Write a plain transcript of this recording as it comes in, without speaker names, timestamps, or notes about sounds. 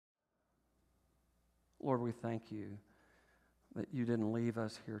Lord, we thank you that you didn't leave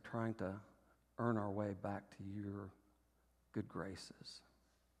us here trying to earn our way back to your good graces.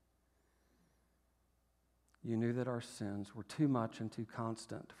 You knew that our sins were too much and too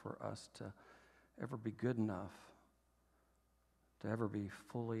constant for us to ever be good enough, to ever be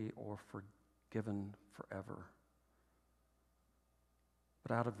fully or forgiven forever.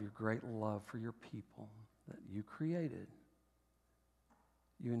 But out of your great love for your people that you created,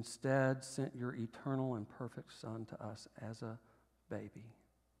 you instead sent your eternal and perfect Son to us as a baby.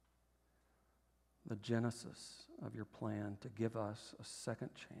 The genesis of your plan to give us a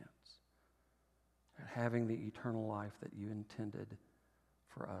second chance at having the eternal life that you intended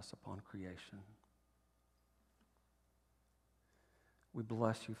for us upon creation. We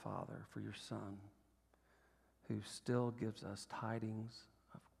bless you, Father, for your Son, who still gives us tidings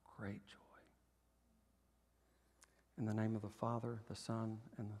of great joy. In the name of the Father, the Son,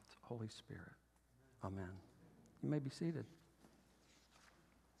 and the Holy Spirit. Amen. You may be seated.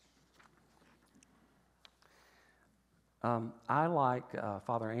 I, like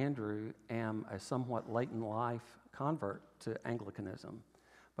Father Andrew, am a somewhat late in life convert to Anglicanism.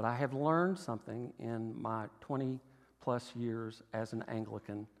 But I have learned something in my 20-plus years as an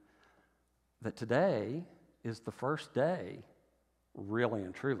Anglican, that today is the first day, really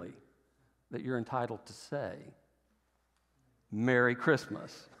and truly, that you're entitled to say, Merry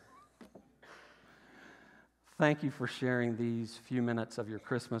Christmas. Thank you for sharing these few minutes of your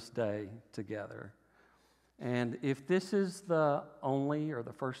Christmas day together. And if this is the only or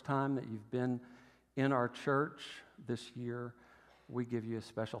the first time that you've been in our church this year, we give you a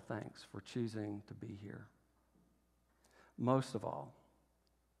special thanks for choosing to be here. Most of all,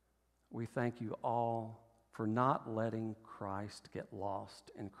 we thank you all for not letting Christ get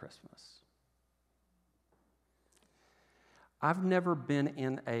lost in Christmas. I've never been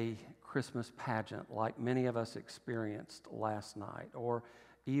in a Christmas pageant like many of us experienced last night, or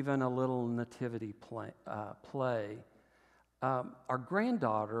even a little nativity play. Our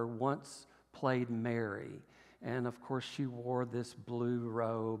granddaughter once played Mary, and of course she wore this blue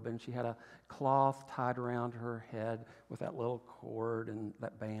robe, and she had a cloth tied around her head with that little cord and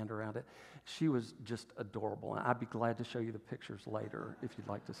that band around it. She was just adorable, and I'd be glad to show you the pictures later if you'd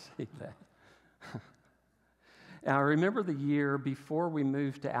like to see that. And I remember the year before we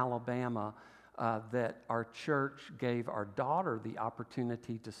moved to Alabama that our church gave our daughter the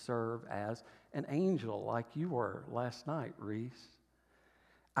opportunity to serve as an angel like you were last night, Reese.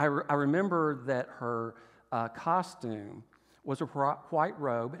 I remember that her costume was a white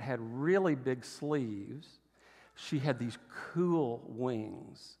robe. It had really big sleeves. She had these cool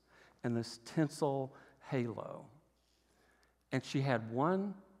wings and this tinsel halo. And she had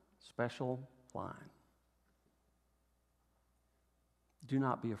one special line. Do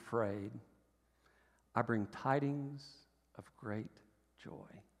not be afraid. I bring tidings of great joy.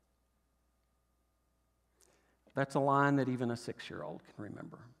 That's a line that even a 6-year-old can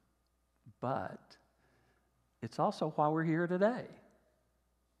remember. But it's also why we're here today.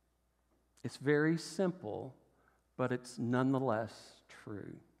 It's very simple, but it's nonetheless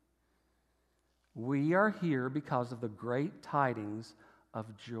true. We are here because of the great tidings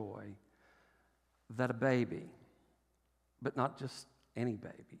of joy that a baby, but not just any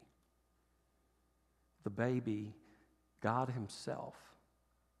baby, the baby, God Himself,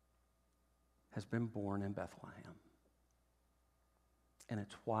 has been born in Bethlehem. And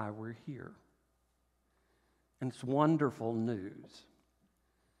it's why we're here. And it's wonderful news.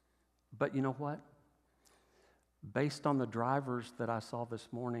 But you know what? Based on the drivers that I saw this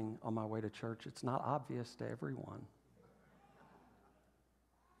morning on my way to church, it's not obvious to everyone.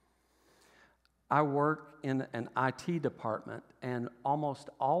 I work in an IT department, and almost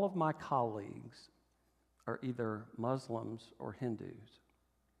all of my colleagues are either Muslims or Hindus.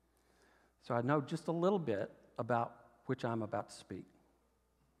 So I know just a little bit about which I'm about to speak.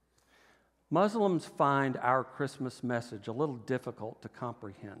 Muslims find our Christmas message a little difficult to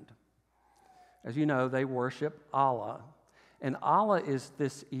comprehend. As you know, they worship Allah, and Allah is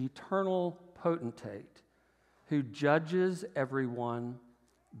this eternal potentate who judges everyone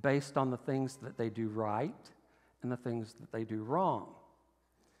based on the things that they do right and the things that they do wrong.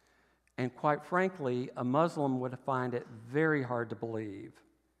 And quite frankly, a Muslim would find it very hard to believe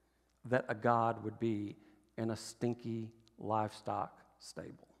that a God would be in a stinky livestock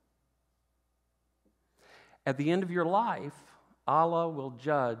stable. At the end of your life, Allah will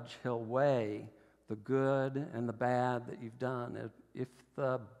judge. He'll weigh the good and the bad that you've done. If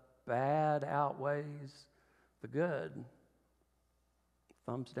the bad outweighs the good,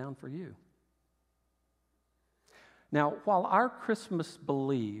 thumbs down for you. Now, while our Christmas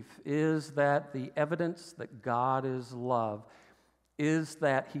belief is that the evidence that God is love is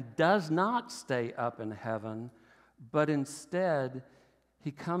that he does not stay up in heaven, but instead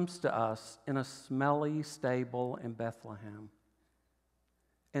he comes to us in a smelly stable in Bethlehem.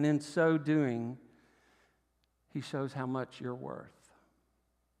 And in so doing, he shows how much you're worth,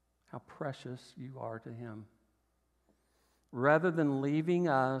 how precious you are to him. Rather than leaving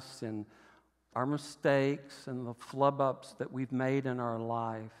us in our mistakes and the flub-ups that we've made in our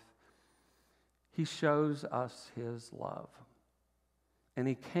life, he shows us his love. And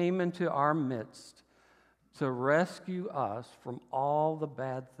he came into our midst to rescue us from all the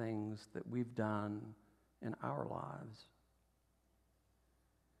bad things that we've done in our lives.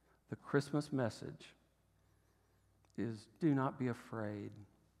 The Christmas message is, do not be afraid.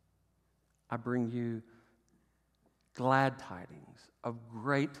 I bring you glad tidings of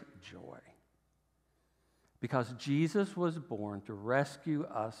great joy. Because Jesus was born to rescue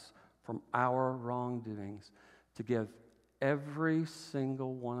us from our wrongdoings, to give every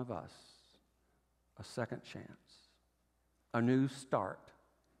single one of us a second chance, a new start,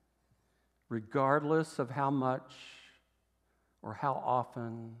 regardless of how much or how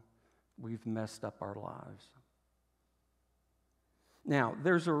often we've messed up our lives. Now,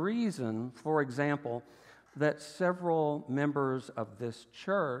 there's a reason, for example, that several members of this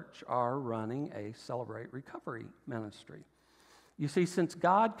church are running a Celebrate Recovery ministry. You see, since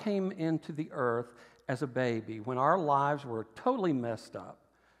God came into the earth as a baby, when our lives were totally messed up,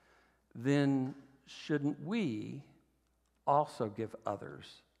 then shouldn't we also give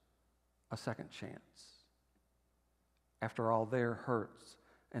others a second chance? After all their hurts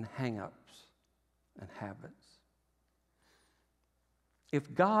and hang-ups and habits.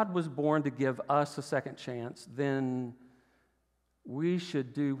 If God was born to give us a second chance, then we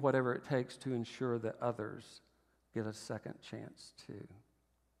should do whatever it takes to ensure that others get a second chance too.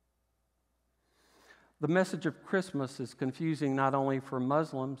 The message of Christmas is confusing not only for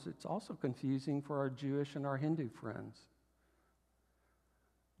Muslims, it's also confusing for our Jewish and our Hindu friends.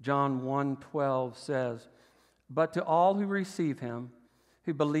 John 1:12 says, "But to all who receive him,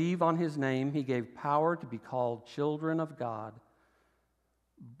 who believe on his name, he gave power to be called children of God,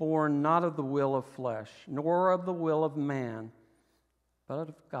 born not of the will of flesh, nor of the will of man, but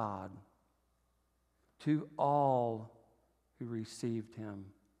of God. To all who received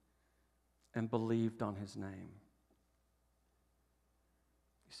him and believed on his name."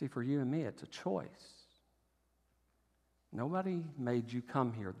 You see, for you and me, it's a choice. Nobody made you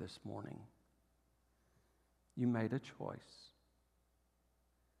come here this morning. You made a choice.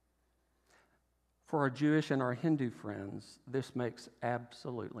 For our Jewish and our Hindu friends, this makes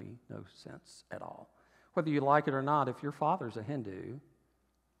absolutely no sense at all. Whether you like it or not, if your father's a Hindu,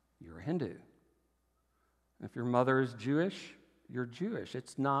 you're a Hindu. If your mother is Jewish, you're Jewish.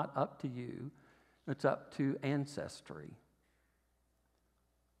 It's not up to you. It's up to ancestry.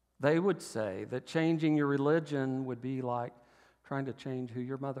 They would say that changing your religion would be like trying to change who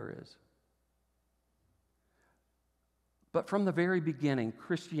your mother is. But from the very beginning,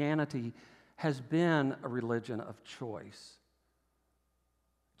 Christianity has been a religion of choice.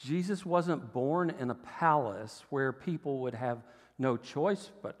 Jesus wasn't born in a palace where people would have no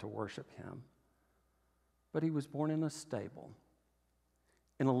choice but to worship him, but he was born in a stable,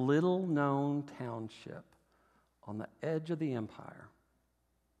 in a little-known township on the edge of the empire.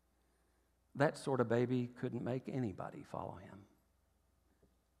 That sort of baby couldn't make anybody follow him.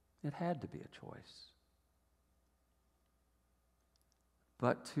 It had to be a choice.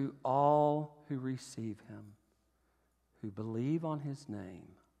 But to all who receive him, who believe on his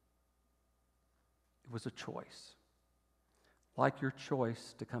name, it was a choice. Like your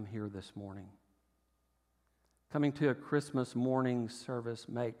choice to come here this morning. Coming to a Christmas morning service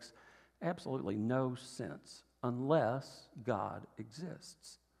makes absolutely no sense unless God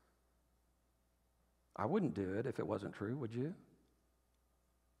exists. I wouldn't do it if it wasn't true, would you?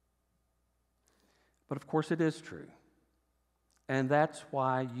 But of course it is true. And that's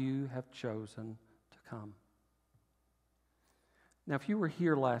why you have chosen to come. Now, if you were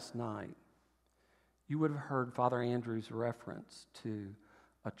here last night, you would have heard Father Andrew's reference to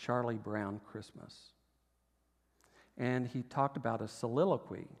a Charlie Brown Christmas. And he talked about a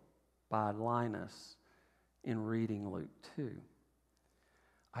soliloquy by Linus in reading Luke 2.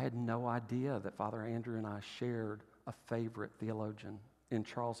 I had no idea that Father Andrew and I shared a favorite theologian in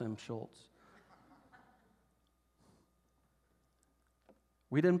Charles M. Schultz.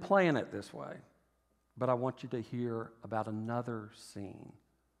 We didn't plan it this way, but I want you to hear about another scene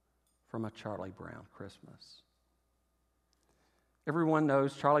from a Charlie Brown Christmas. Everyone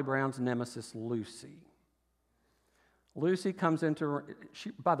knows Charlie Brown's nemesis, Lucy. Lucy comes into,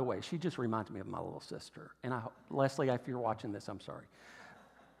 by the way, she just reminds me of my little sister. And Leslie, if you're watching this, I'm sorry.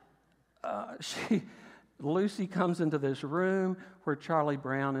 Lucy comes into this room where Charlie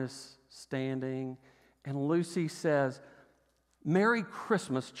Brown is standing, and Lucy says, "Merry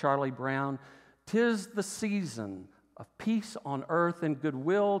Christmas, Charlie Brown. 'Tis the season of peace on earth and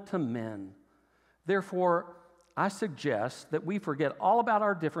goodwill to men. Therefore, I suggest that we forget all about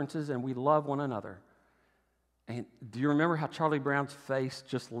our differences and we love one another." And do you remember how Charlie Brown's face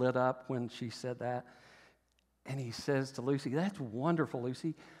just lit up when she said that? And he says to Lucy, "That's wonderful,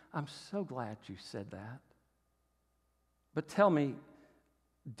 Lucy. I'm so glad you said that. But tell me,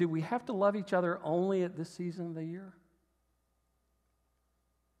 do we have to love each other only at this season of the year?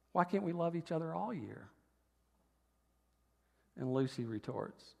 Why can't we love each other all year?" And Lucy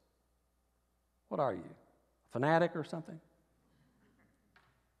retorts, "What are you, a fanatic or something?"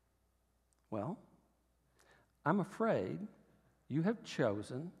 Well, I'm afraid you have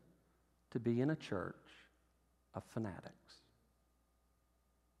chosen to be in a church of fanatics.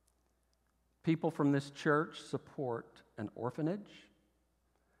 People from this church support an orphanage,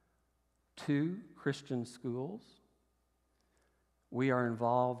 2 Christian schools. We are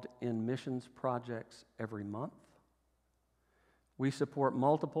involved in missions projects every month. We support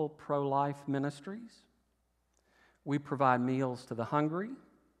multiple pro-life ministries. We provide meals to the hungry.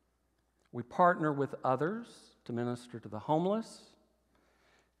 We partner with others to minister to the homeless.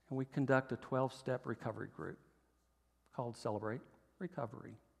 And we conduct a 12-step recovery group called Celebrate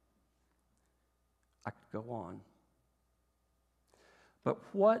Recovery. I could go on.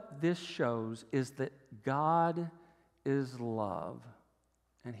 But what this shows is that God is love,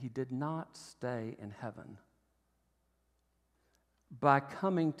 and he did not stay in heaven. By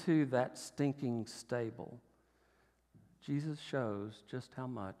coming to that stinking stable, Jesus shows just how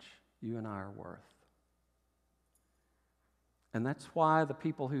much you and I are worth. And that's why the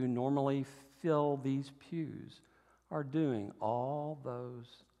people who normally fill these pews are doing all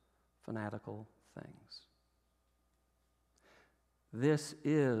those fanatical things. This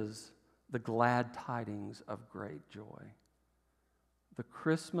is the glad tidings of great joy. The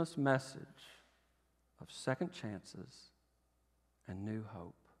Christmas message of second chances and new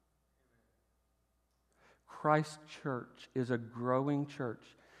hope. Christchurch is a growing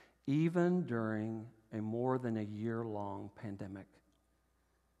church even during a more than a year-long pandemic.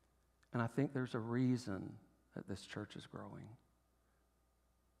 And I think there's a reason that this church is growing.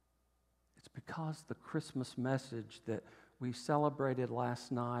 It's because the Christmas message that we celebrated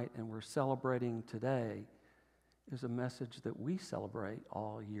last night and we're celebrating today is a message that we celebrate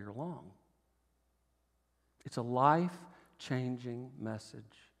all year long. It's a life-changing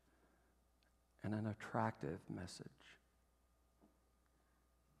message and an attractive message.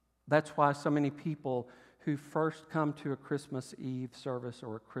 That's why so many people who first come to a Christmas Eve service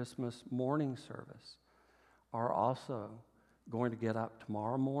or a Christmas morning service are also going to get up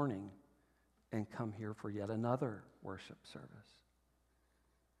tomorrow morning and come here for yet another worship service.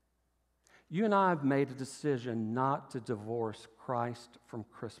 You and I have made a decision not to divorce Christ from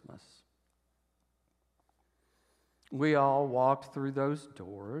Christmas. We all walked through those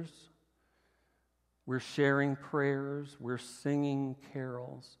doors. We're sharing prayers. We're singing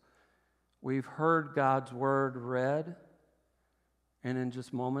carols. We've heard God's word read. And in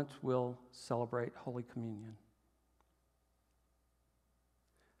just moments, we'll celebrate Holy Communion.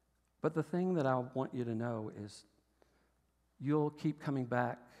 But the thing that I want you to know is you'll keep coming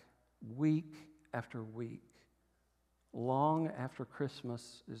back week after week, long after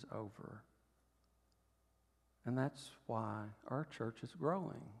Christmas is over. And that's why our church is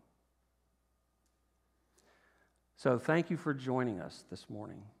growing. So thank you for joining us this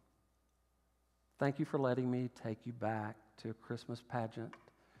morning. Thank you for letting me take you back to a Christmas pageant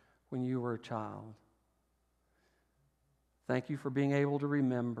when you were a child. Thank you for being able to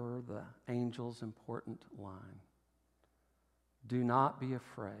remember the angel's important line. Do not be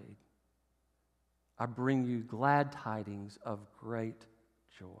afraid. I bring you glad tidings of great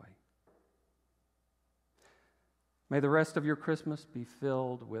joy. May the rest of your Christmas be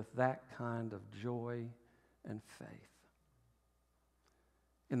filled with that kind of joy and faith.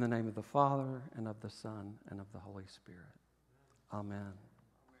 In the name of the Father, and of the Son, and of the Holy Spirit. Amen.